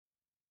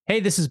Hey,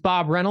 this is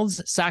Bob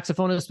Reynolds,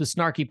 saxophonist with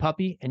Snarky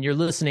Puppy, and you're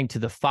listening to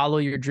the Follow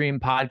Your Dream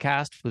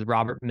podcast with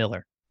Robert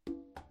Miller.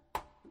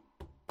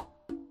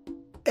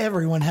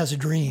 Everyone has a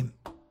dream.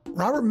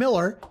 Robert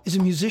Miller is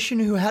a musician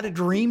who had a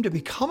dream to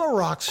become a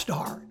rock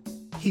star.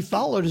 He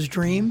followed his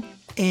dream,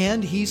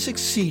 and he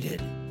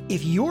succeeded.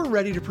 If you're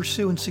ready to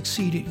pursue and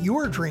succeed at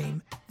your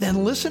dream,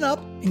 then listen up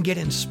and get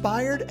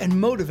inspired and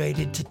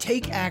motivated to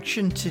take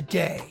action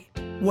today.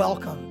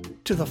 Welcome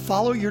to the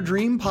Follow Your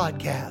Dream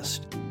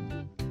podcast.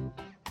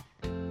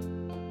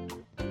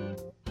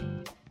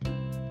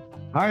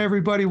 Hi,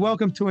 everybody.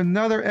 Welcome to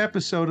another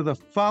episode of the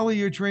Follow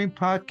Your Dream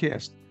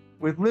podcast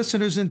with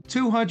listeners in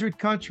 200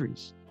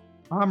 countries.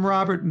 I'm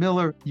Robert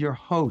Miller, your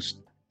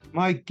host.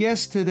 My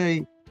guest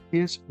today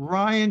is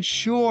Ryan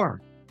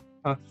Shore,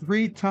 a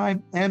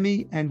three-time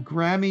Emmy and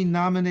Grammy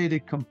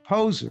nominated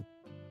composer,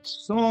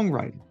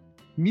 songwriter,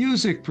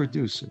 music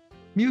producer,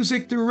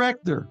 music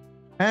director,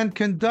 and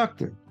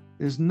conductor.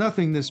 There's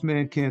nothing this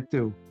man can't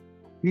do.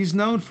 He's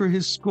known for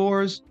his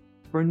scores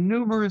for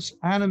numerous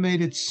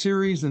animated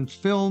series and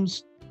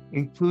films,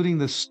 including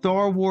the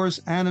Star Wars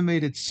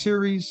animated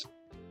series,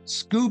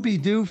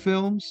 Scooby-Doo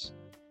films,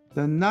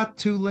 The Not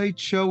Too Late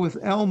Show with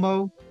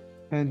Elmo,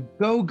 and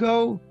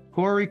Go-Go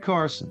Corey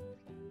Carson.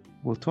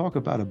 We'll talk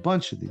about a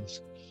bunch of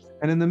these.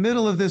 And in the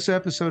middle of this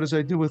episode, as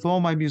I do with all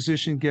my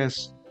musician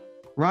guests,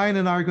 Ryan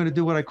and I are going to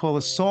do what I call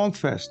a song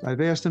fest.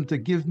 I've asked him to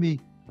give me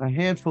a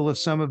handful of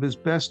some of his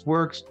best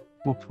works.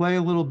 We'll play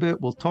a little bit.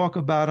 We'll talk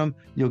about them.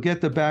 You'll get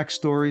the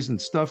backstories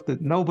and stuff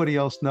that nobody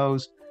else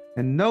knows.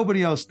 And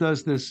nobody else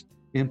does this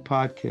in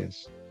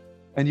podcasts.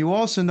 And you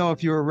also know,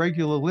 if you're a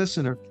regular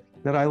listener,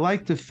 that I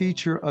like to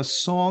feature a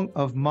song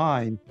of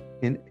mine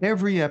in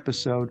every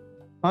episode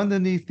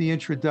underneath the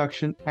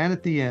introduction and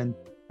at the end.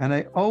 And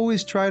I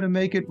always try to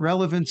make it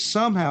relevant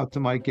somehow to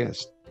my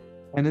guest.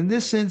 And in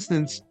this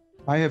instance,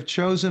 I have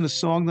chosen a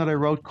song that I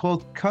wrote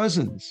called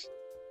Cousins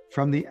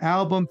from the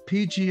album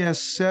PGS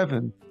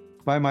 7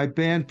 by my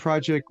band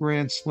Project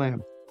Grand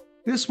Slam.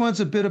 This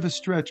one's a bit of a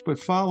stretch, but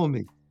follow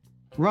me.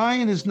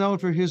 Ryan is known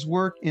for his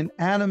work in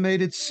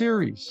animated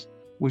series,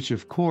 which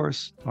of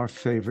course are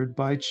favored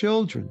by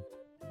children.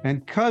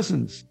 And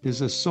Cousins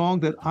is a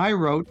song that I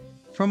wrote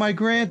for my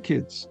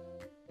grandkids.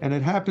 And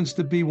it happens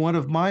to be one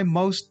of my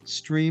most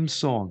streamed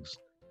songs.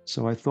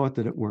 So I thought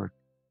that it worked.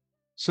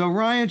 So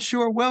Ryan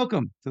Shore,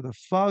 welcome to the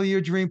Follow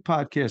Your Dream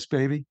podcast,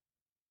 baby.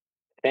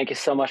 Thank you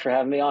so much for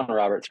having me on,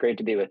 Robert. It's great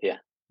to be with you.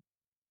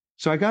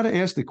 So I got to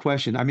ask the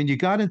question. I mean, you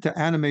got into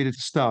animated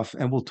stuff,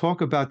 and we'll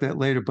talk about that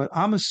later, but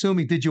I'm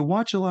assuming, did you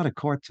watch a lot of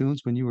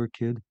cartoons when you were a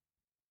kid?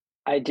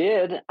 I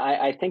did.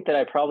 I think that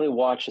I probably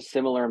watched a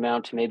similar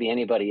amount to maybe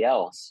anybody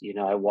else. You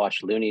know, I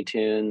watched Looney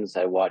Tunes.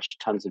 I watched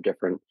tons of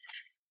different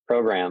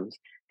programs,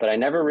 but I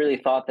never really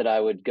thought that I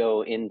would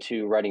go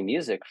into writing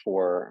music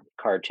for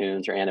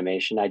cartoons or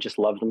animation. I just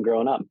loved them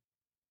growing up.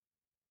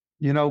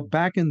 You know,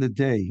 back in the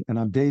day, and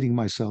I'm dating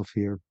myself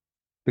here,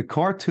 the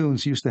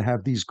cartoons used to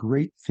have these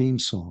great theme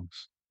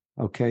songs.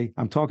 Okay.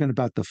 I'm talking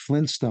about the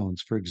Flintstones,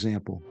 for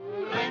example.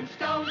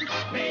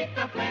 Flintstones, meet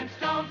the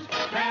Flintstones,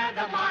 they're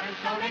the modern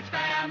Stone Age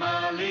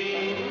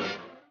family.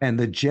 And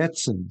the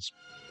Jetsons.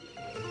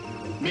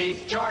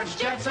 Meet George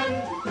Jetson.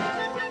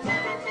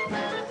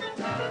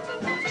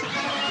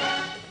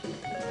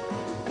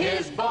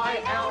 His boy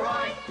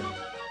Elroy.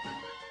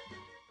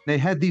 They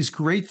had these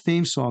great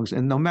theme songs,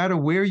 and no matter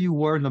where you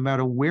were, no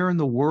matter where in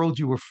the world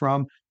you were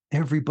from,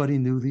 everybody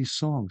knew these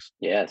songs.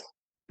 Yes.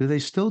 Do they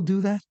still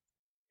do that?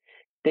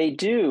 They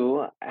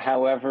do.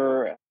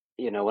 However,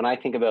 you know, when I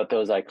think about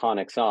those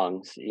iconic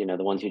songs, you know,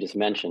 the ones you just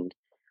mentioned,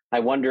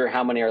 I wonder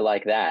how many are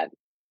like that.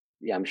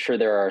 Yeah, I'm sure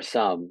there are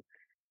some,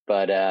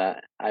 but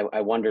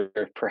I wonder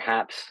if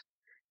perhaps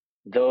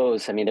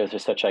those are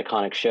such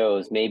iconic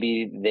shows.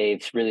 Maybe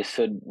they've really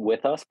stood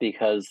with us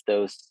because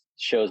those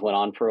shows went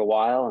on for a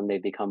while and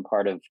they've become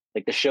part of,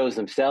 like, the shows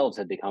themselves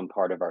have become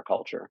part of our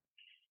culture.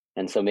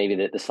 And so maybe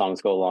the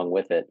songs go along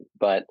with it.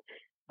 But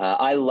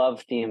I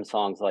love theme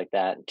songs like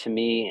that. To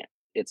me,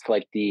 it's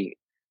like the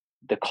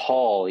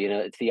call, you know,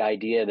 it's the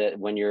idea that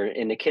when you're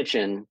in the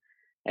kitchen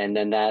and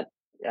then that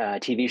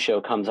TV show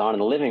comes on in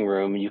the living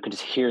room, you can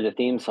just hear the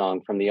theme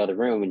song from the other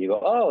room and you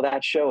go, oh,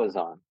 that show is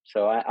on.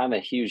 So I'm a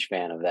huge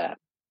fan of that.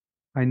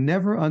 I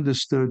never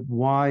understood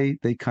why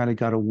they kind of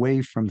got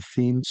away from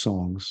theme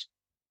songs,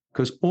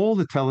 because all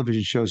the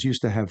television shows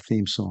used to have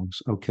theme songs,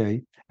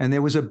 okay? And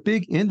there was a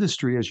big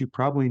industry, as you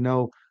probably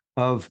know,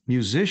 of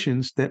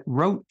musicians that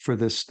wrote for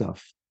this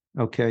stuff,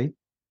 okay?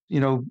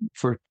 You know,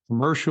 for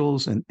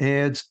commercials and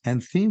ads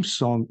and theme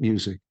song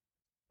music.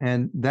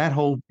 And that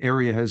whole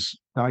area has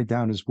died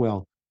down as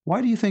well.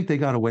 Why do you think they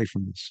got away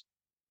from this?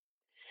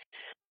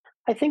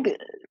 I think,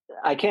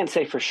 I can't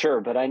say for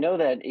sure, but I know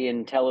that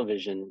in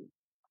television,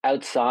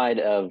 outside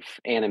of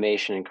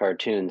animation and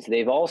cartoons,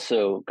 they've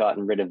also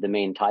gotten rid of the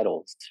main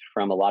titles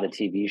from a lot of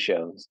TV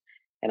shows.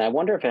 And I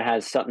wonder if it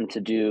has something to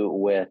do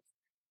with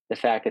the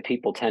fact that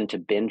people tend to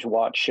binge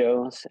watch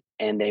shows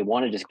and they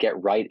want to just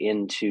get right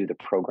into the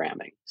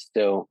programming.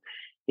 So,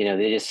 you know,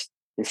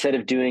 instead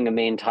of doing a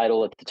main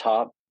title at the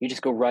top, you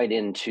just go right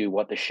into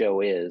what the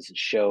show is,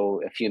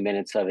 show a few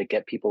minutes of it,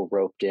 get people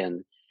roped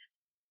in.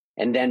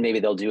 And then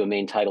maybe they'll do a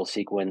main title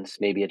sequence.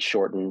 Maybe it's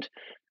shortened.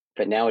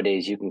 But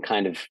nowadays you can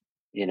kind of,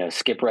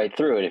 skip right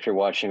through it if you're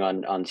watching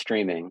on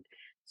streaming.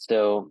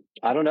 So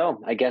I don't know.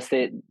 I guess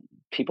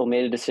people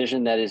made a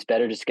decision that it's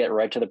better just get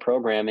right to the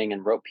programming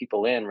and rope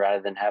people in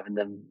rather than having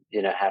them,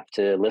 have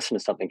to listen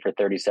to something for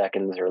 30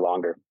 seconds or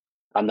longer.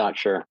 I'm not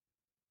sure.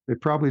 They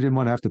probably didn't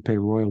want to have to pay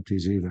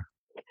royalties either.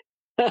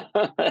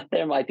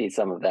 There might be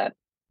some of that.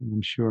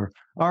 I'm sure.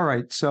 All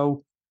right.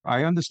 So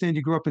I understand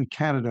you grew up in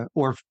Canada,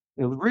 or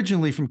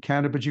originally from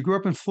Canada, but you grew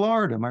up in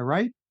Florida. Am I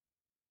right?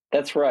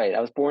 That's right.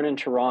 I was born in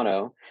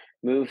Toronto,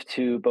 moved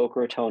to Boca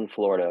Raton,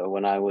 Florida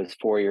when I was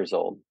 4 years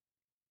old.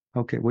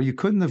 Okay. Well, you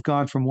couldn't have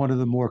gone from one of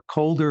the more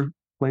colder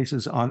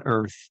places on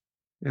Earth,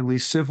 at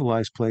least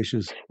civilized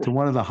places, to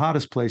one of the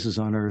hottest places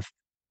on Earth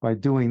by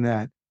doing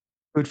that.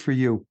 Good for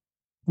you.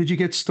 Did you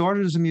get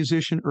started as a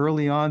musician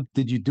early on?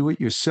 Did you do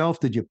it yourself?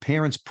 Did your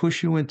parents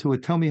push you into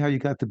it? Tell me how you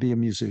got to be a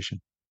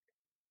musician.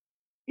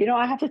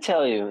 I have to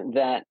tell you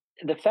that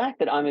the fact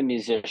that I'm a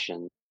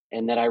musician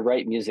and that I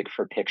write music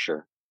for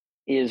picture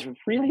is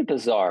really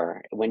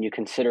bizarre when you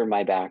consider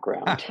my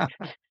background.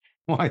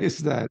 Why is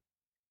that?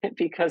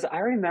 Because I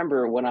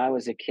remember when I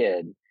was a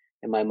kid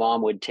and my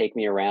mom would take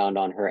me around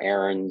on her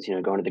errands,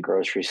 going to the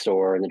grocery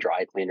store and the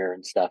dry cleaner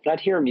and stuff. And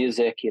I'd hear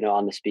music,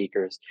 on the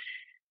speakers.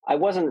 I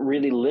wasn't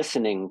really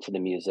listening to the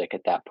music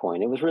at that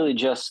point. It was really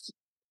just,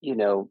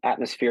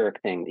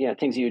 atmospheric things,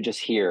 things you would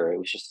just hear. It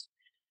was just,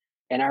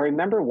 and I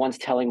remember once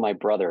telling my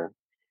brother,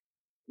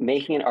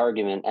 making an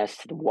argument as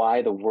to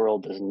why the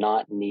world does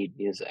not need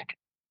music.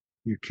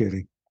 You're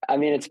kidding. I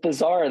mean, it's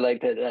bizarre,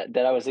 like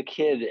that I was a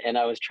kid and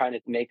I was trying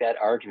to make that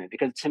argument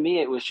because to me,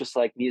 it was just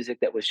like music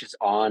that was just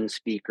on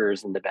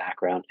speakers in the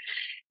background.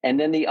 And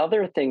then the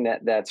other thing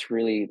that's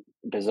really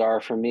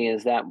bizarre for me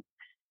is that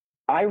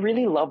I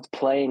really loved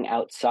playing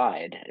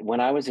outside. When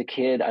I was a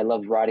kid, I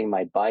loved riding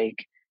my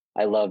bike.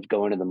 I loved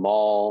going to the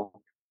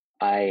mall.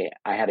 I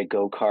had a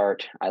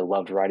go-kart. I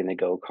loved riding the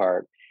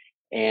go-kart.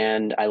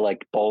 And I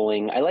liked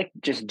bowling. I liked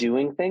just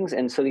doing things.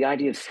 And so the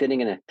idea of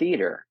sitting in a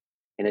theater,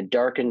 in a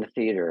darkened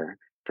theater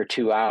for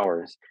 2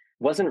 hours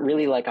wasn't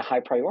really like a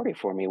high priority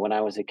for me when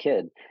I was a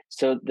kid.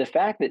 So the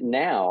fact that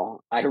now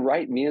I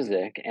write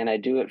music and I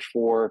do it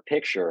for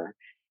picture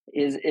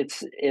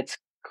it's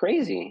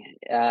crazy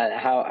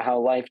how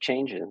life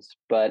changes.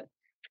 But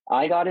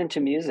I got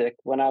into music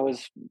when I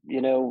was,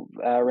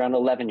 around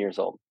 11 years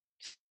old.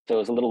 So it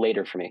was a little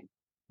later for me.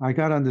 I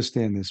got to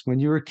understand this. When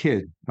you were a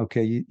kid,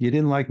 okay, you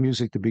didn't like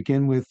music to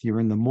begin with. You're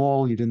in the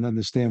mall. You didn't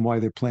understand why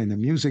they're playing the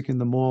music in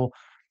the mall.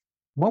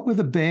 What were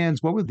the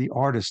bands? What were the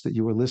artists that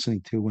you were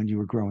listening to when you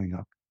were growing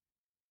up?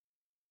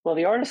 Well,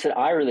 the artist that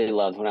I really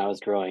loved when I was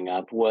growing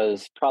up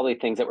was probably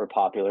things that were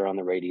popular on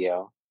the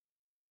radio.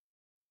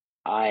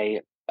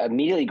 I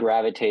immediately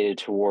gravitated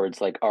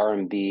towards like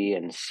R&B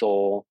and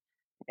soul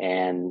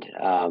and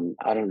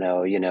I don't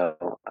know,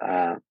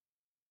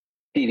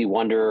 Stevie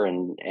Wonder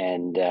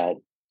and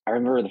I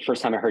remember the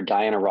first time I heard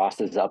Diana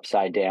Ross's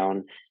Upside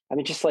Down. I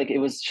mean, just like it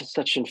was just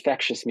such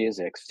infectious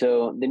music.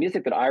 So the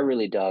music that I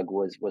really dug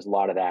was a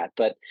lot of that.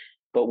 But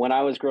when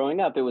I was growing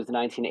up, it was the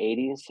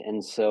 1980s,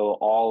 and so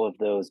all of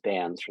those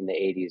bands from the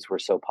 80s were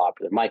so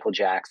popular. Michael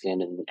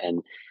Jackson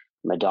and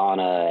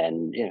Madonna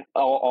and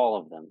all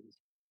of them.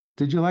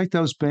 Did you like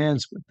those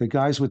bands, the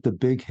guys with the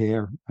big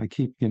hair?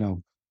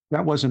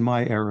 That wasn't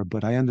my era,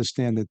 but I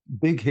understand that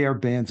big hair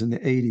bands in the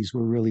 80s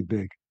were really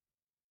big.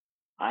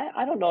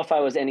 I don't know if I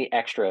was any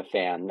extra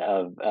fan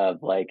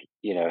of like,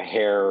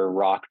 hair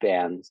rock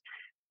bands,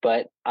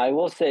 but I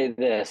will say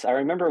this. I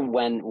remember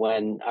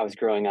when I was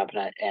growing up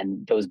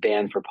and those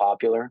bands were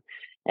popular,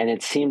 and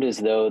it seemed as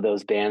though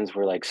those bands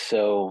were like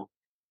so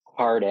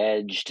hard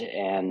edged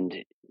and,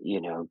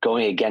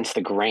 going against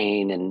the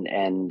grain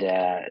and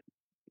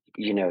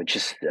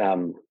just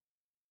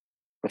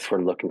what's what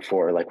I'm looking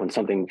for, like when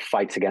something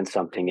fights against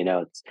something,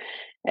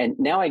 and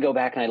now I go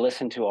back and I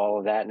listen to all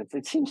of that and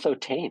it seems so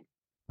tame.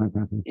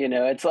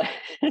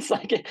 It's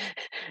like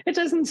it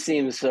doesn't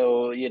seem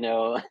so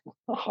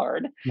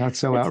hard. Not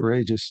so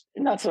outrageous.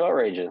 Not so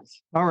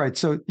outrageous. All right.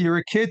 So you're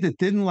a kid that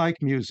didn't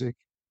like music.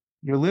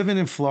 You're living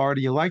in Florida.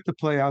 You like to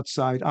play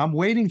outside. I'm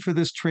waiting for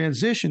this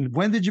transition.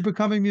 When did you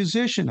become a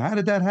musician? How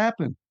did that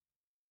happen?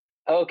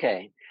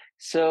 Okay.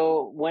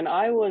 So when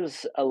I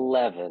was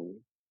 11,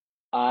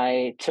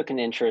 I took an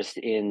interest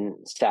in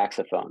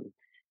saxophone.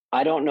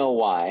 I don't know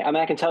why. I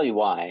mean, I can tell you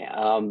why.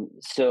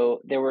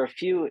 So there were a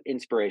few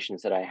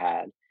inspirations that I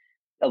had.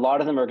 A lot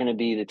of them are going to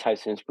be the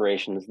types of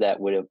inspirations that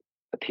would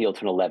appeal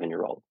to an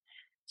 11-year-old.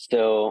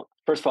 So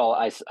first of all,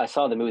 I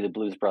saw the movie The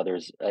Blues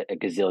Brothers a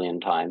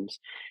gazillion times.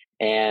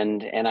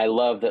 And I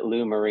love that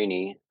Lou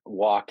Marini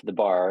walked the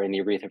bar in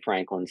the Aretha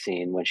Franklin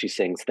scene when she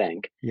sings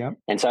Think. Yep.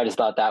 And so I just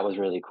thought that was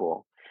really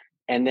cool.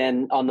 And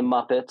then on the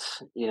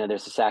Muppets,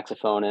 there's a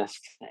saxophonist,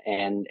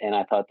 and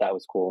I thought that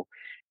was cool.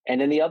 And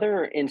then the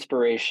other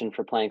inspiration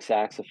for playing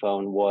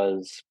saxophone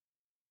was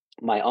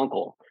my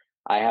uncle.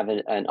 I have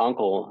an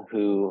uncle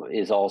who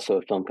is also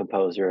a film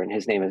composer, and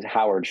his name is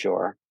Howard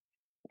Shore.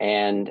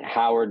 And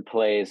Howard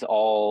plays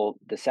all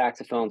the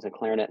saxophones and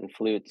clarinet and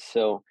flutes.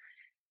 So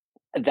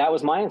that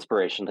was my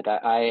inspiration. Like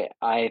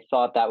I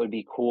thought that would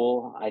be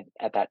cool.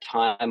 At that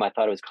time I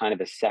thought it was kind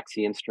of a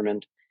sexy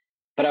instrument,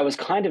 but I was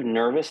kind of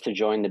nervous to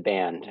join the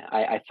band.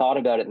 I thought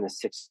about it in the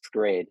sixth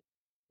grade,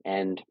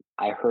 and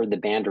I heard the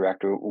band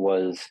director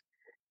was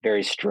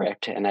very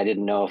strict, and I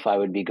didn't know if I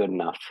would be good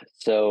enough.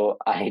 So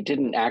I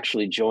didn't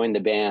actually join the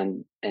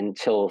band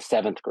until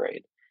seventh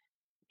grade,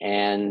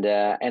 and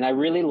I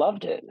really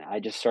loved it. I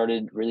just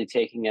started really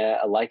taking a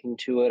liking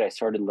to it. I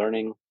started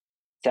learning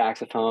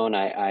saxophone.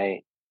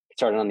 I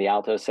started on the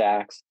alto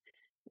sax,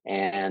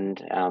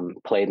 and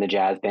played in the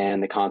jazz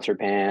band, the concert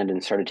band,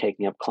 and started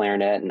taking up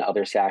clarinet and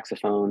other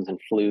saxophones and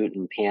flute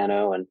and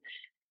piano.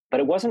 But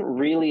it wasn't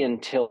really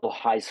until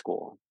high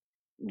school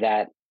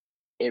that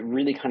it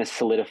really kind of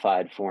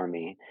solidified for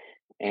me.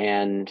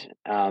 And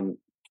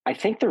I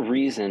think the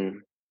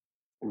reason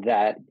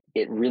that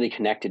it really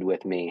connected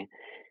with me,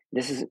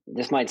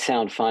 this might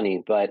sound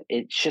funny, but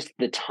it's just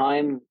the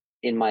time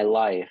in my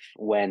life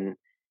when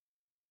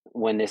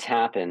this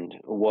happened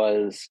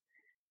was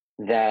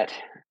that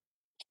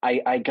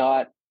I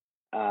got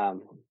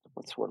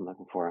what's the word I'm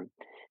looking for?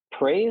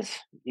 Praise,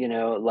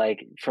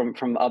 like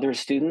from other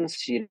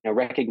students,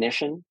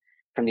 recognition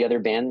from the other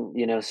band,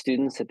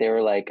 students, that they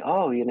were like,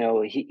 oh,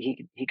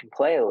 he can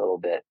play a little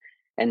bit.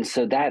 And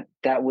so that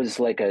was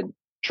like a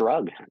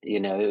drug.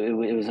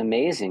 It was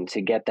amazing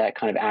to get that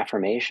kind of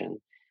affirmation.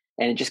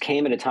 And it just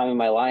came at a time in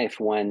my life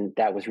when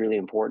that was really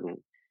important.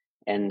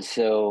 And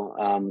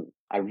so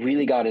I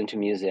really got into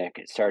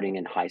music starting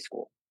in high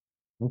school.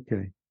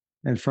 Okay.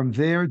 And from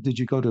there, did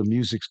you go to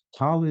music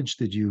college?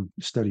 Did you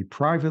study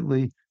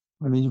privately?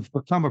 I mean, you've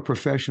become a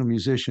professional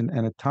musician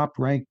and a top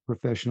ranked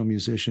professional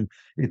musician.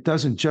 It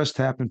doesn't just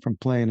happen from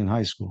playing in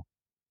high school.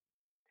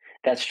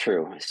 That's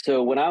true.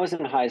 So when I was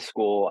in high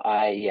school,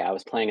 I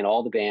was playing in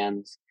all the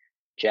bands,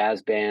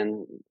 jazz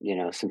band,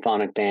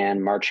 symphonic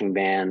band, marching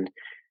band,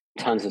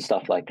 tons of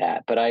stuff like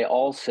that. But I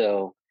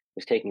also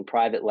was taking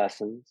private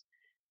lessons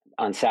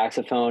on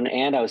saxophone,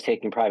 and I was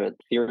taking private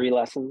theory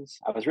lessons.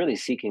 I was really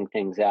seeking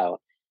things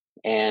out.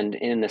 And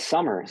in the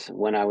summers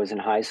when I was in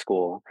high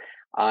school,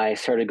 I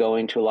started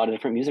going to a lot of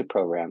different music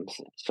programs.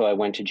 So I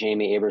went to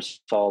Jamie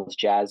Aebersold's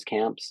jazz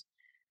camps.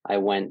 I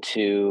went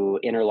to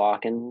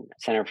Interlochen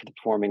Center for the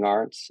Performing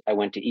Arts. I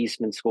went to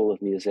Eastman School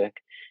of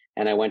Music,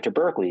 and I went to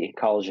Berklee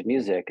College of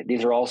Music.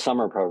 These are all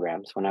summer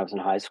programs when I was in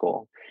high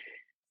school.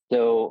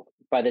 So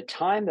by the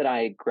time that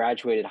I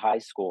graduated high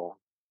school,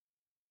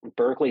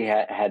 Berklee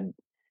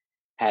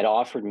had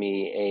offered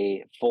me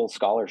a full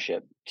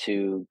scholarship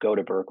to go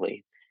to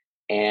Berklee.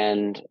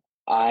 And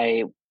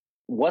I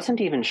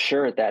wasn't even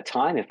sure at that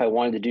time if I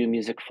wanted to do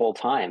music full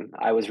time.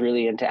 I was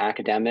really into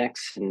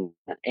academics and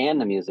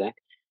the music,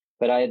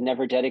 but I had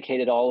never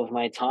dedicated all of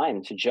my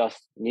time to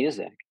just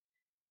music.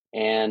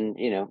 And,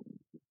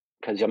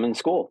 because I'm in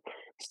school.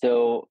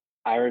 So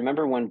I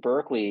remember when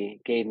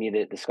Berklee gave me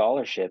the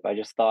scholarship, I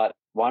just thought,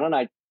 why don't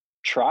I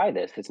try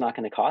this? It's not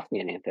going to cost me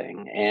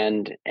anything.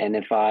 And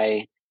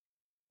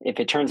if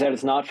it turns out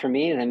it's not for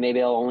me, then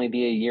maybe I'll only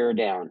be a year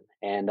down,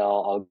 and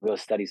I'll go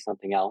study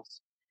something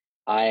else.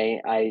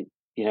 I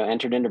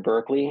entered into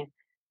Berklee.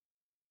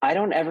 I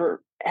don't ever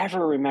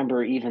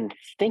remember even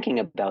thinking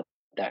about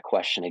that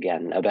question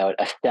again, about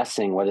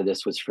assessing whether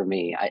this was for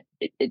me.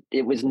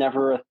 It was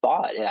never a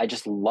thought. I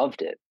just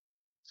loved it.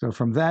 So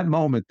from that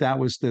moment, that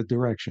was the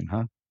direction,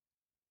 huh?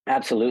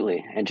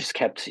 Absolutely. And just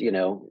kept,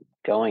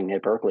 going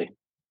at Berklee.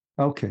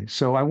 Okay,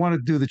 so I want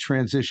to do the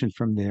transition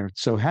from there.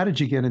 So how did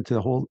you get into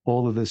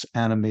all of this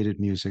animated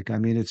music? I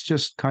mean, it's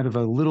just kind of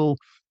a little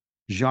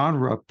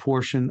genre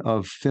portion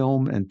of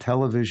film and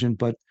television,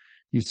 but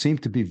you seem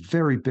to be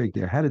very big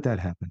there. How did that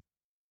happen?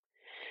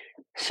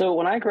 So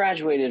when I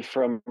graduated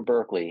from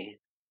Berklee,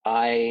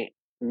 I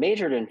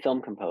majored in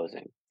film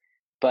composing,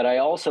 but I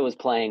also was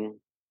playing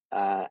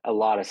a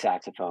lot of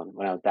saxophone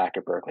when I was back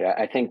at Berklee.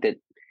 I think that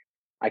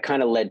I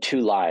kind of led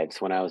two lives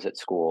when I was at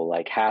school.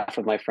 Like half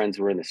of my friends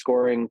were in the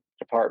scoring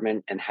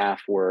department, and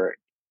half were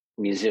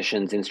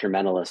musicians,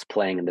 instrumentalists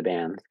playing in the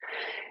band.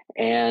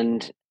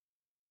 And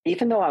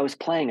even though I was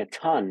playing a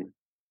ton,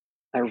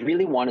 I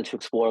really wanted to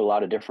explore a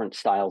lot of different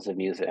styles of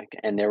music.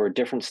 And there were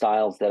different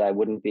styles that I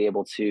wouldn't be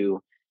able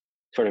to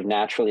sort of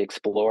naturally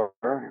explore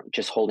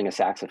just holding a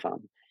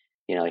saxophone.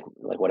 Like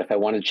what if I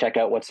wanted to check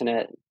out what's in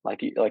it?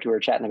 Like you were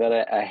chatting about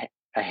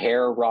a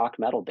hair rock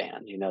metal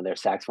band, their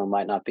saxophone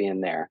might not be in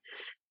there,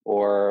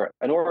 or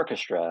an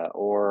orchestra,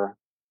 or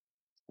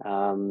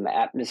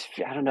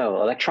atmosphere, I don't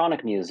know,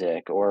 electronic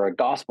music, or a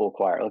gospel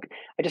choir. Like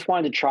I just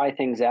wanted to try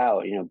things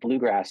out,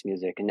 bluegrass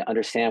music, and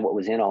understand what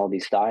was in all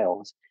these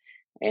styles.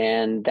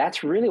 And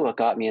that's really what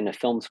got me into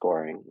film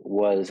scoring.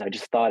 Was I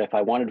just thought if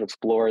I wanted to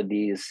explore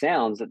these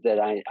sounds that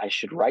I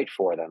should write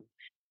for them,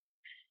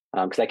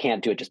 because I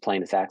can't do it just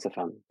playing the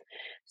saxophone.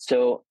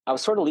 So I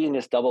was sort of leading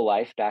this double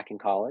life back in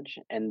college.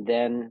 And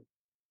then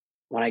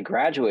when I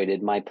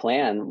graduated, my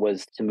plan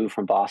was to move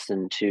from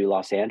Boston to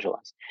Los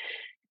Angeles.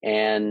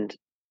 And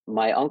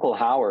my uncle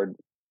Howard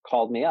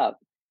called me up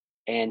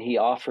and he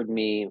offered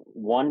me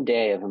 1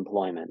 day of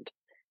employment.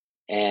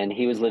 And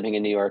he was living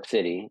in New York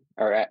City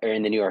or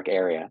in the New York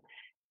area.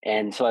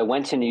 And so I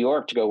went to New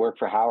York to go work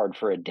for Howard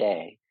for a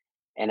day.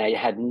 And I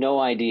had no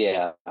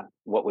idea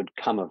what would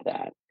come of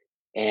that.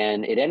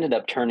 And it ended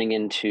up turning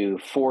into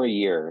 4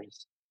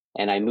 years.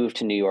 And I moved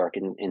to New York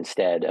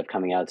instead of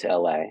coming out to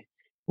LA. It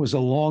was a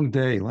long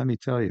day, let me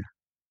tell you.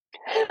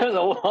 It was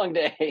a long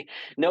day.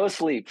 No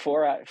sleep,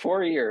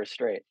 4 years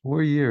straight.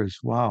 4 years.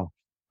 Wow.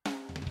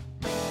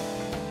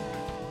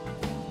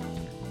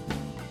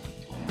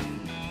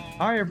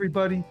 Hi,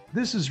 everybody.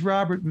 This is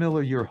Robert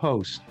Miller, your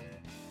host.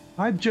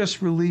 I've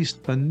just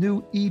released a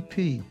new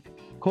EP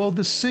called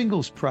The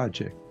Singles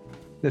Project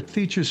that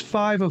features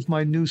 5 of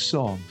my new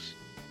songs.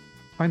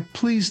 I'm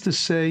pleased to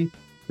say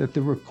that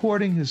the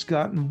recording has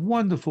gotten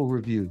wonderful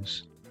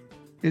reviews.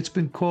 It's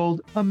been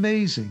called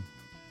amazing,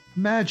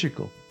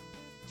 magical,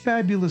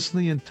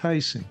 fabulously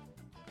enticing,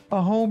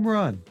 a home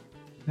run,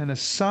 and a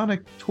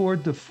sonic tour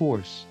de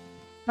force.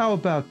 How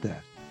about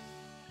that?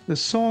 The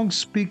songs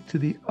speak to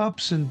the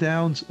ups and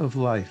downs of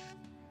life,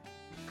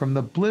 from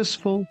the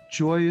blissful,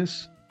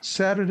 joyous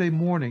Saturday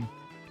morning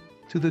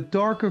to the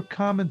darker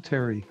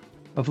commentary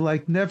of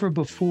Like Never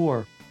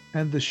Before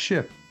and The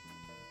Ship.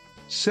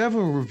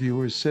 Several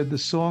reviewers said the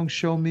songs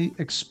show me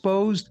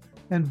exposed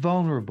and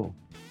vulnerable.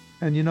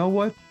 And you know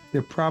what?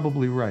 They're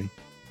probably right.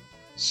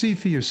 See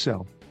for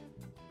yourself.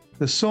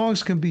 The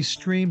songs can be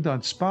streamed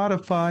on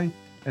Spotify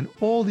and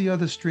all the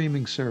other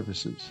streaming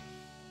services.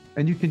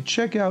 And you can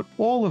check out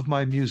all of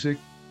my music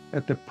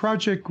at the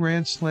Project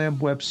Grand Slam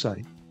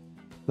website.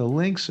 The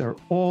links are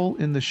all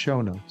in the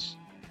show notes.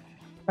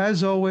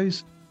 As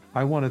always,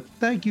 I want to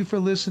thank you for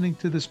listening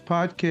to this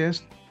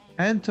podcast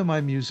and to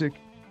my music,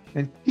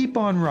 and keep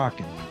on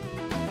rocking.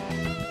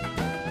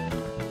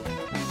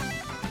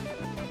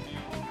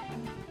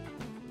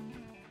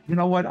 You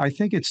know what? I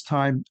think it's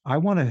time. I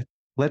want to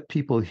let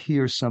people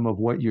hear some of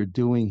what you're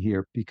doing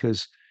here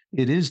because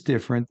it is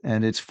different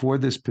and it's for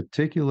this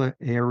particular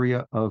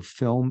area of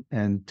film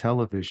and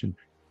television.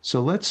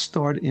 So let's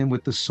start in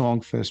with the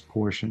Songfest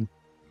portion.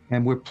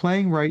 And we're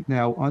playing right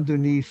now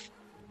underneath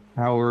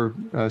our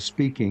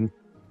speaking,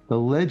 The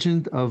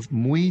Legend of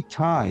Muay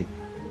Thai.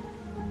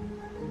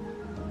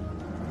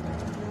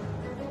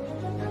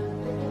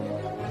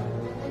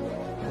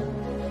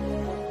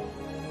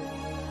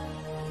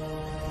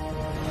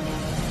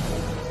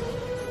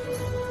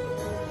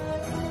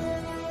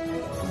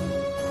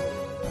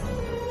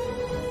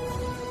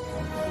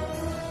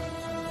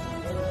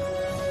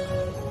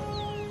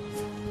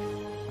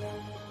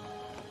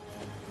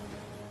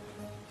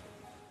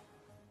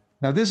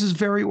 Now, this is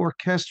very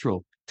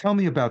orchestral. Tell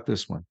me about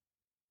this one.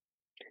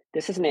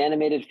 This is an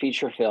animated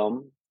feature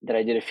film that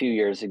I did a few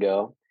years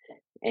ago,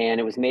 and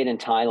it was made in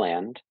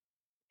Thailand.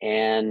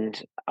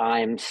 And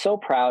I'm so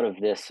proud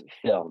of this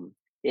film.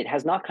 It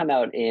has not come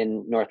out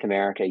in North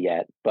America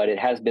yet, but it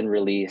has been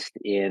released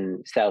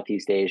in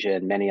Southeast Asia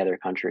and many other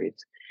countries.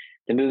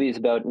 The movie is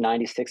about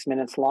 96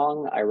 minutes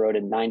long. I wrote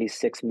a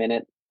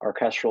 96-minute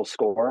orchestral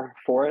score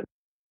for it.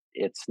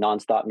 It's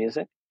nonstop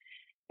music.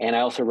 And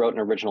I also wrote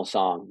an original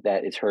song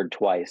that is heard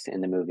twice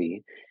in the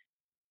movie.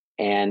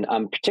 And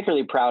I'm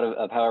particularly proud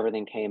of how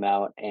everything came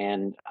out.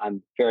 And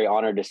I'm very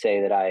honored to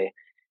say that I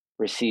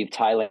received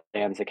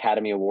Thailand's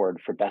Academy Award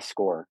for Best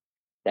Score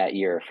that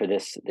year for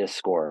this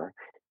score.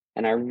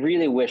 And I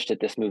really wish that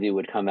this movie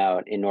would come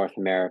out in North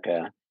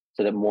America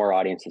so that more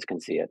audiences can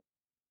see it.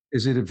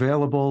 Is it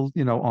available,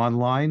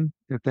 online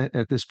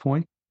at this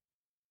point?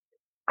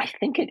 I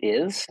think it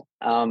is.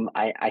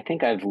 I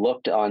think I've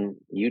looked on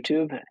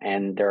YouTube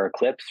and there are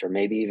clips, or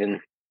maybe even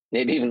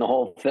the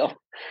whole film,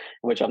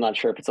 which I'm not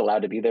sure if it's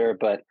allowed to be there.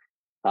 But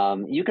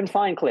you can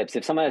find clips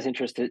if someone is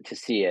interested to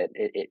see it.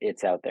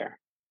 It's out there.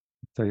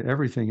 Tell you,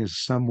 everything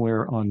is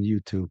somewhere on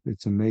YouTube.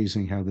 It's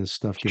amazing how this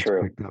stuff gets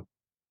True. picked up.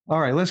 All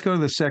right, let's go to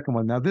the second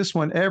one. Now, this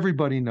one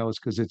everybody knows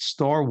because it's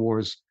Star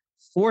Wars: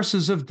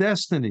 Forces of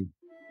Destiny.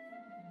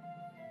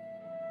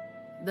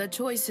 The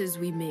choices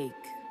we make,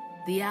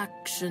 the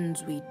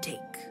actions we take,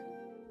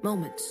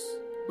 moments,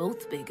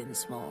 both big and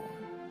small,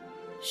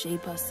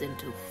 shape us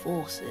into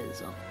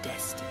forces of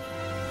destiny.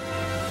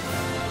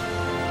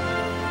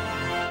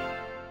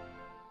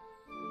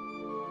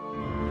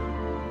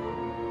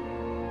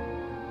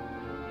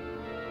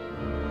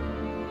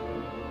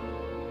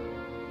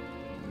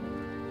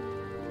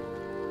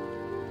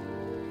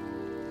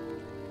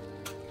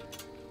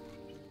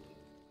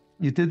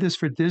 You did this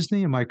for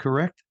Disney, am I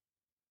correct?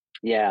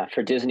 Yeah,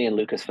 for Disney and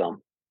Lucasfilm.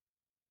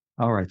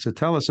 All right, so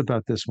tell us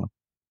about this one.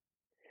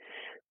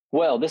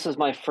 Well, this is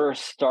my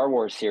first Star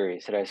Wars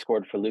series that I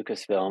scored for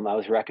Lucasfilm. I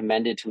was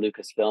recommended to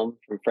Lucasfilm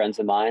from friends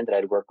of mine that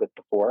I'd worked with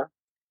before.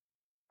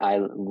 I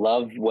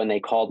loved when they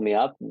called me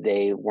up.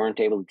 They weren't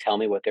able to tell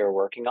me what they were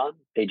working on.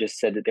 They just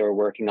said that they were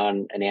working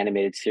on an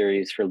animated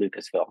series for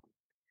Lucasfilm.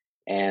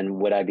 And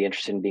would I be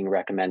interested in being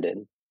recommended?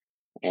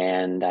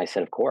 And I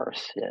said, of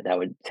course, yeah,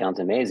 sounds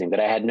amazing. But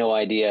I had no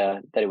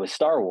idea that it was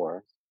Star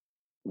Wars.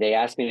 they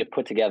asked me to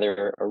put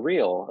together a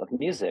reel of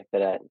music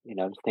that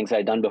things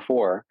I'd done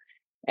before,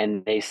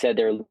 and they said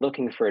they're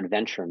looking for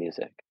adventure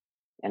music.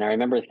 And I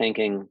remember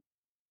thinking,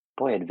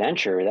 boy,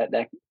 adventure,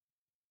 that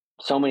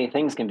so many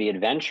things can be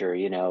adventure.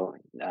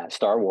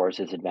 Star Wars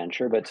is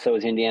adventure, but so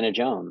is Indiana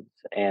Jones,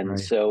 and Right.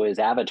 so is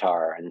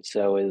Avatar, and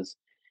so is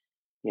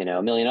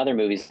a million other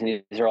movies.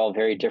 And these are all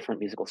very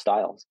different musical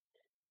styles.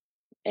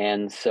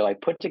 And so I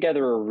put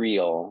together a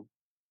reel,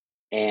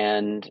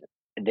 and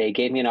they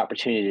gave me an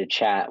opportunity to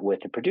chat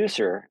with the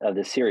producer of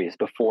the series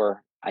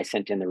before I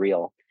sent in the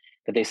reel,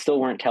 but they still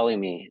weren't telling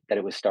me that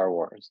it was Star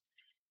Wars.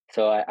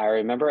 So I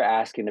remember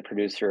asking the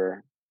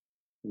producer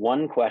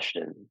one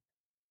question,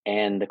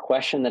 and the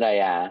question that I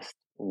asked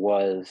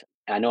was,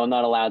 I know I'm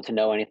not allowed to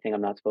know anything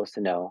I'm not supposed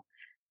to know,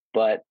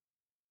 but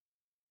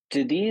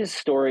do these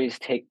stories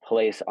take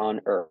place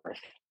on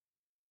Earth?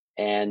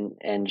 And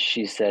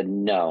she said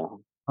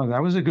no. Oh,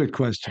 that was a good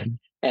question.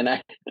 And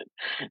I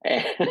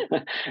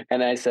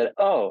and I said,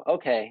 "Oh,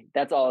 okay,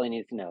 that's all I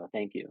need to know.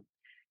 Thank you."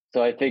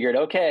 So I figured,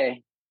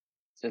 okay,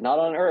 so it's not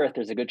on Earth.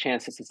 There's a good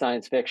chance it's a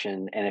science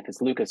fiction, and if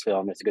it's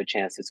Lucasfilm, there's a good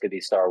chance it's going to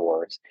be Star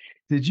Wars.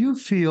 Did you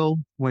feel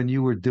when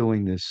you were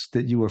doing this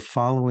that you were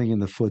following in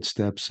the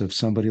footsteps of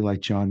somebody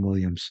like John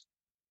Williams?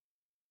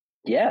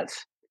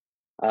 Yes,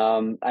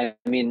 I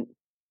mean,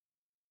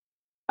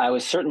 I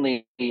was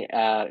certainly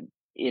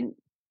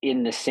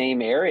in the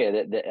same area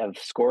that of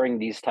scoring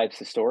these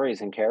types of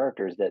stories and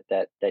characters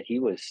that he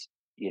was,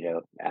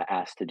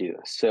 asked to do.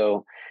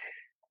 So,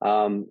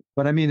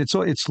 But I mean, it's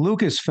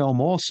Lucasfilm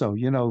also.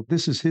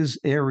 This is his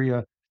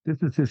area. This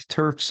is his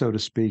turf, so to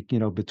speak.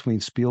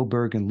 Between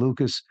Spielberg and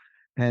Lucas,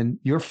 and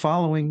you're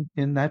following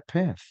in that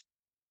path.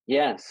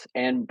 yes,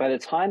 and by the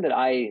time that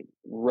I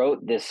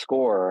wrote this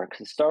score,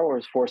 because Star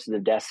Wars: Forces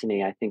of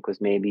Destiny, I think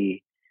was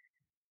maybe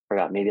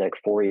forgot maybe like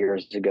 4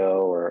 years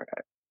ago, or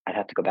I'd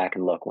have to go back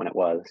and look when it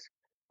was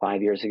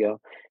 5 years ago,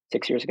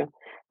 6 years ago.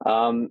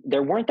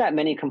 There weren't that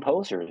many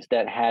composers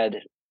that had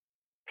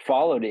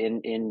followed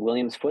in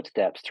Williams'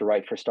 footsteps to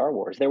write for Star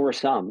Wars. There were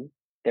some,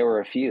 there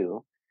were a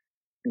few.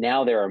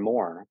 Now there are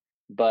more,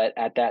 but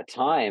at that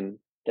time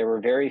there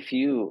were very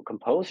few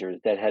composers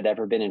that had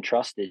ever been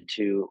entrusted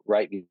to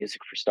write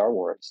music for Star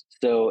Wars.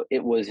 So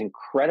it was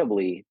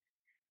incredibly.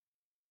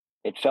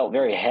 It felt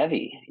very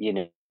heavy,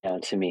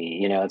 to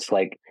me. It's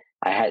like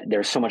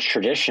there's so much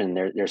tradition,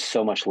 there's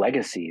so much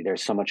legacy,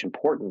 there's so much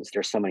importance,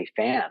 there's so many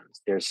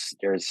fans,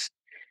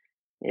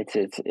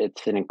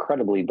 it's an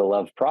incredibly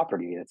beloved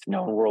property. It's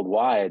known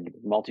worldwide,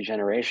 multi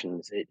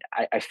generations.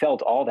 I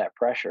felt all that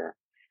pressure,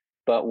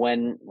 but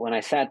when I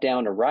sat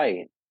down to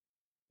write,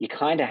 you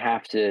kind of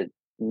have to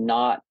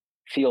not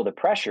feel the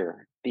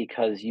pressure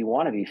because you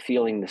want to be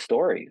feeling the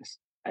stories.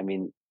 I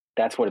mean,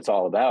 that's what it's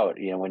all about.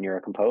 When you're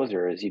a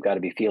composer, is you've got to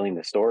be feeling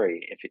the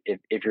story.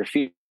 If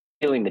you're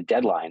feeling the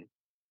deadline,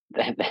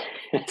 then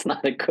it's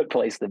not a good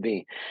place to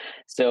be.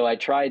 So I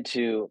tried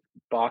to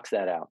box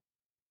that out.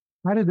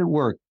 How did it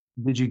work?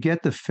 Did you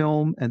get the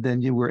film and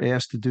then you were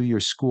asked to do your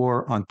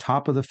score on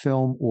top of the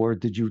film, or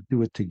did you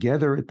do it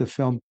together at the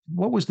film?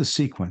 What was the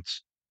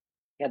sequence?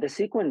 Yeah, the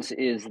sequence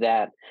is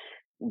that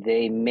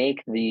they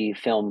make the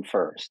film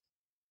first,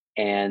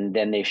 and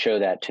then they show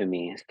that to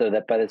me, so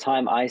that by the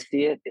time I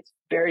see it, it's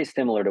very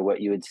similar to what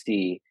you would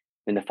see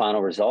in the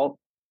final result.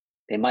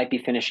 They might be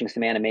finishing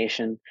some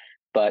animation,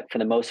 but for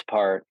the most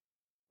part,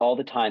 all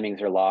the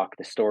timings are locked.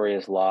 The story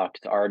is locked.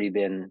 It's already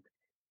been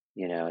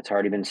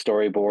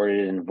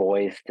storyboarded and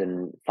voiced,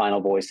 and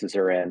final voices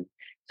are in.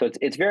 So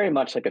it's very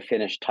much like a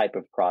finished type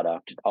of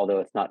product,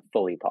 although it's not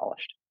fully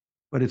polished.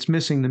 But it's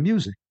missing the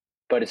music.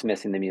 But it's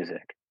missing the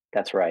music.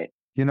 That's right.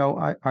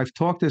 I've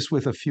talked this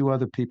with a few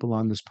other people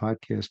on this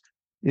podcast.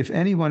 If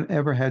anyone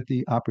ever had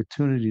the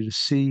opportunity to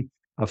see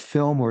a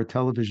film or a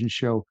television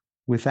show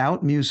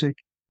without music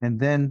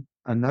and then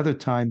another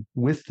time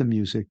with the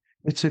music,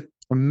 it's a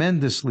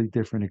tremendously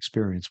different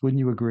experience. Wouldn't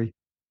you agree?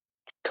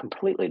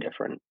 Completely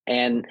different.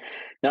 And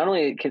not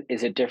only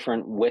is it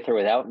different with or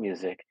without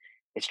music,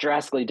 it's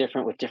drastically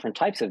different with different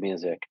types of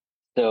music.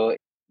 So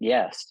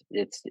yes,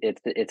 it's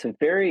a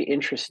very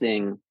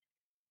interesting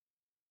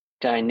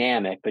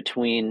dynamic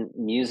between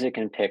music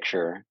and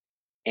picture.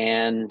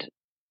 And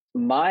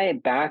my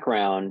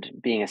background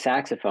being a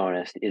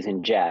saxophonist is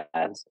in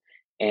jazz,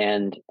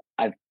 and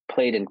I've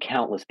played in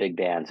countless big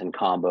bands and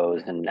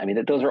combos, and I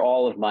mean those are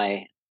all of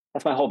my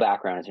that's my whole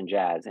background is in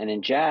jazz. And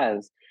in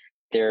jazz,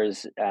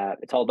 there's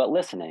it's all about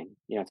listening.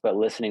 It's about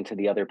listening to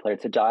the other player.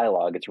 It's a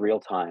dialogue. It's real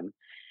time.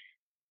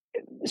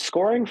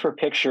 Scoring for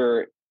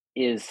picture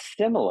is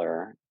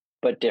similar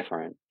but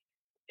different.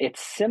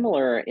 It's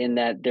similar in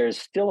that there's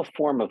still a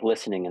form of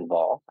listening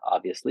involved,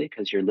 obviously,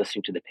 because you're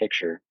listening to the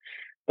picture,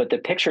 but the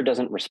picture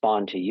doesn't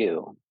respond to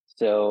you.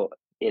 So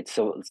it's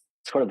sort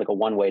of like a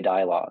one-way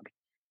dialogue.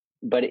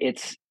 But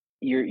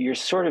you're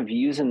sort of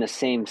using the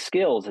same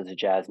skills as a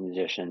jazz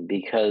musician,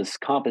 because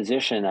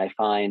composition, I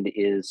find,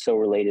 is so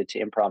related to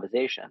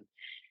improvisation.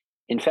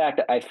 In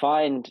fact, I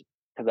find,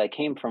 because I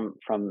came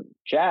from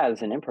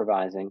jazz and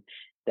improvising,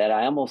 that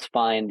I almost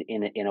find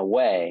in a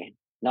way,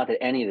 not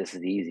that any of this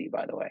is easy,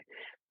 by the way,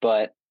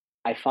 but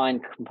I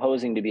find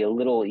composing to be a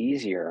little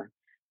easier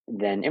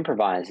than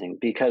improvising,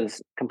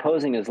 because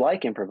composing is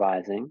like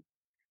improvising,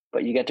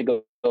 but you get to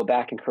go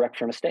back and correct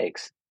for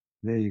mistakes.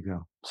 There you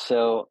go.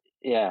 So,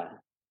 yeah.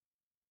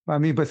 I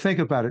mean, but think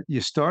about it.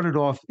 You started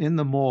off in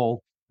the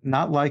mall,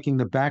 not liking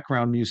the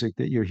background music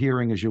that you're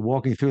hearing as you're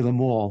walking through the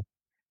mall.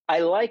 I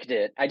liked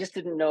it. I just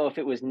didn't know if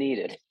it was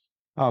needed.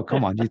 Oh,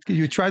 come on.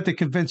 You tried to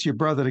convince your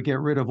brother to get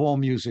rid of all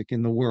music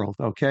in the world,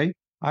 okay?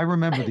 I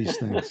remember these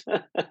things.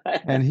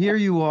 And here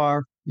you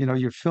are,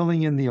 you're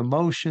filling in the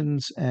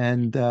emotions,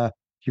 and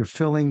you're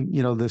filling,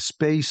 the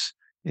space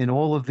in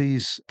all of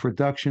these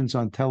productions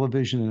on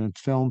television and in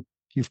film.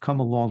 You've come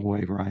a long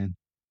way, Ryan.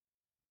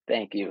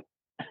 Thank you.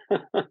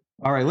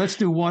 All right, let's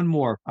do one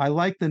more. I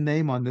like the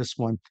name on this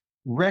one.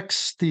 Rex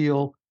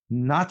Steele,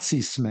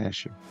 Nazi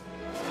Smasher.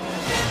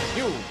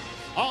 News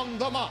on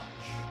the march.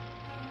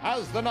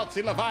 As the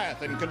Nazi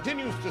Leviathan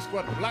continues to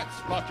squirt black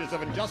splotches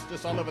of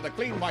injustice all over the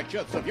clean white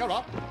shirts of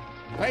Europe,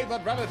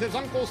 favored relatives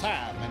Uncle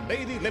Sam and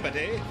Lady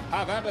Liberty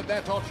have added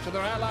their torch to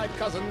their allied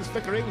cousins'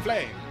 flickering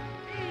flame.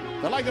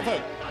 The light of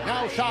hope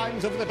now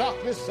shines over the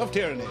darkness of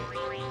tyranny.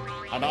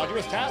 An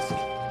arduous task?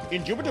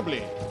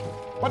 Indubitably.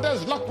 But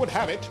as luck would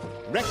have it,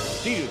 Rex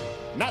Steele,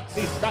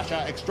 Nazi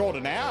smasher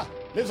extraordinaire,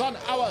 lives on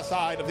our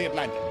side of the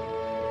Atlantic.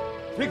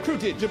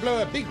 Recruited to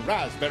blow a big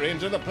raspberry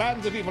into the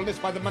plans of evilness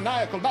by the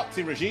maniacal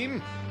Nazi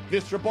regime,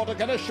 this reporter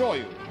can assure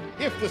you,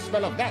 if the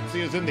smell of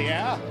Nazi is in the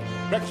air,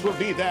 Rex will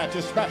be there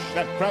to smash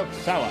that crowd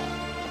sour.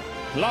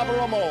 Clobber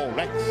 'em all,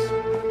 Rex.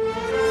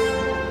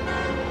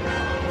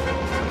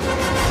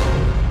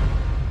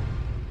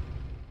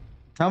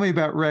 Tell me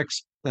about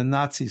Rex, the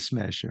Nazi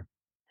Smasher.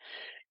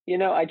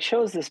 I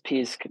chose this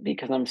piece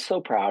because I'm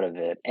so proud of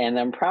it. And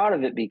I'm proud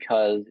of it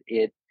because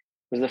it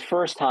was the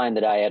first time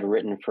that I had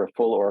written for a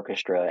full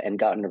orchestra and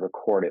gotten to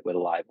record it with a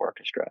live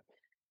orchestra.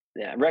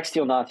 Rex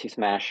Steele, Nazi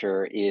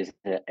Smasher is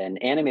an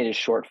animated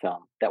short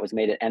film that was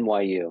made at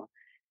NYU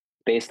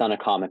based on a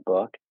comic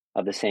book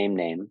of the same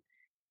name.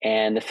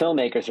 And the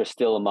filmmakers are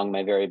still among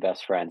my very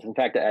best friends. In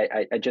fact,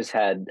 I just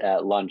had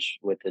lunch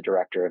with the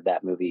director of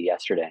that movie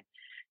yesterday.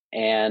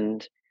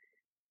 And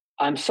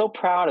I'm so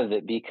proud of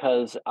it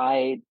because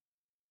I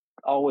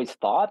always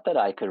thought that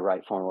I could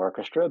write for an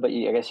orchestra, but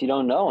I guess you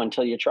don't know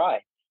until you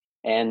try.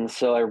 And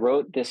so I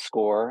wrote this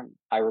score.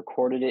 I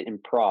recorded it in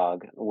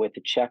Prague with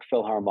the Czech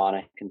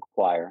Philharmonic and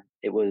Choir.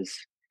 It was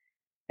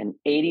an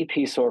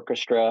 80-piece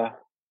orchestra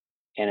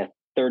and a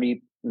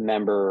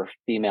 30-member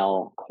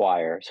female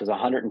choir. So it was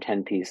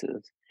 110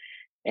 pieces,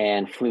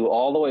 and flew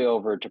all the way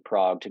over to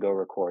Prague to go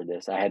record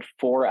this. I had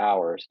 4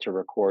 hours to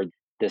record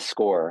this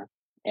score,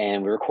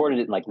 and we recorded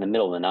it in the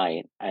middle of the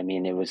night. I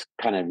mean, it was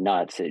kind of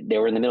nuts. They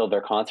were in the middle of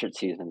their concert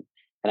season,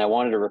 and I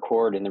wanted to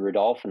record in the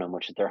Rudolfinum,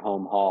 which is their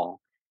home hall.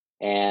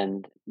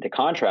 And the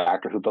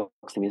contractor who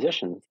books the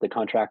musicians, the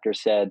contractor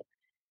said,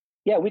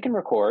 yeah, we can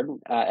record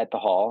at the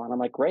hall. And I'm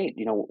like, great.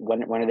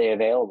 When are they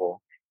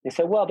available? They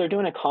said, well, they're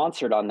doing a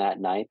concert on that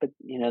night, but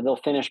they'll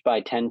finish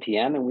by 10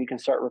 p.m. and we can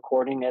start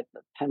recording at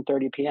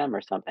 10:30 p.m.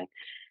 or something.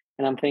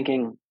 And I'm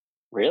thinking,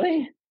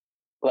 really?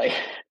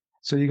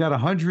 So you got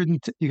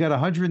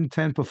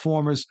 110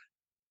 performers.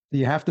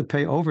 You have to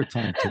pay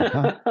overtime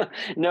to, huh?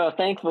 No,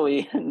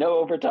 thankfully, no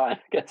overtime,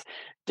 because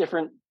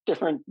different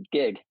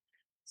gig.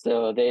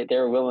 So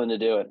they're willing to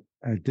do it.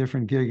 A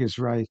different gig is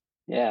right.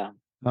 Yeah.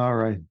 All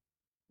right.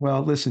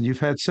 Well, listen, you've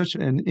had such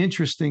an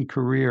interesting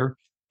career,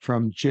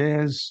 from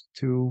jazz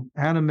to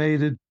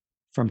animated,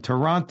 from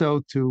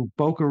Toronto to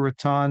Boca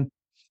Raton.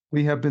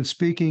 We have been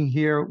speaking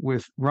here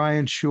with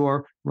Ryan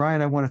Shore.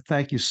 Ryan, I want to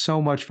thank you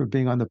so much for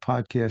being on the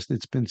podcast.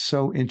 It's been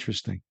so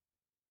interesting.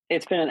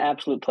 It's been an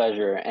absolute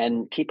pleasure,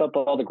 and keep up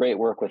all the great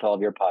work with all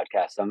of your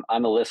podcasts.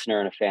 I'm a listener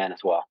and a fan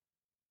as well.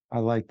 I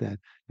like that.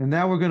 And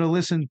now we're going to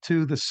listen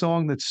to the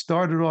song that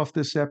started off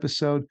this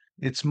episode.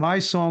 It's my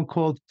song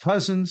called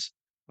Cousins.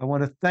 I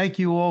want to thank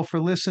you all for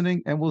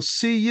listening, and we'll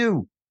see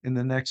you in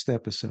the next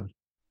episode.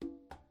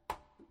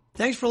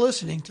 Thanks for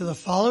listening to the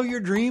Follow Your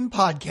Dream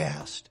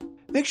podcast.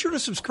 Make sure to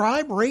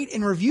subscribe, rate,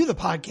 and review the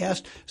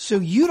podcast so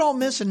you don't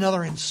miss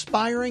another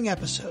inspiring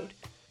episode.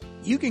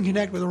 You can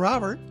connect with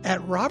Robert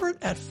at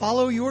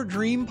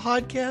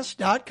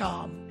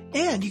followyourdreampodcast.com.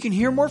 And you can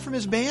hear more from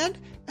his band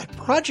at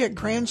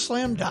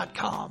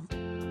projectgrandslam.com.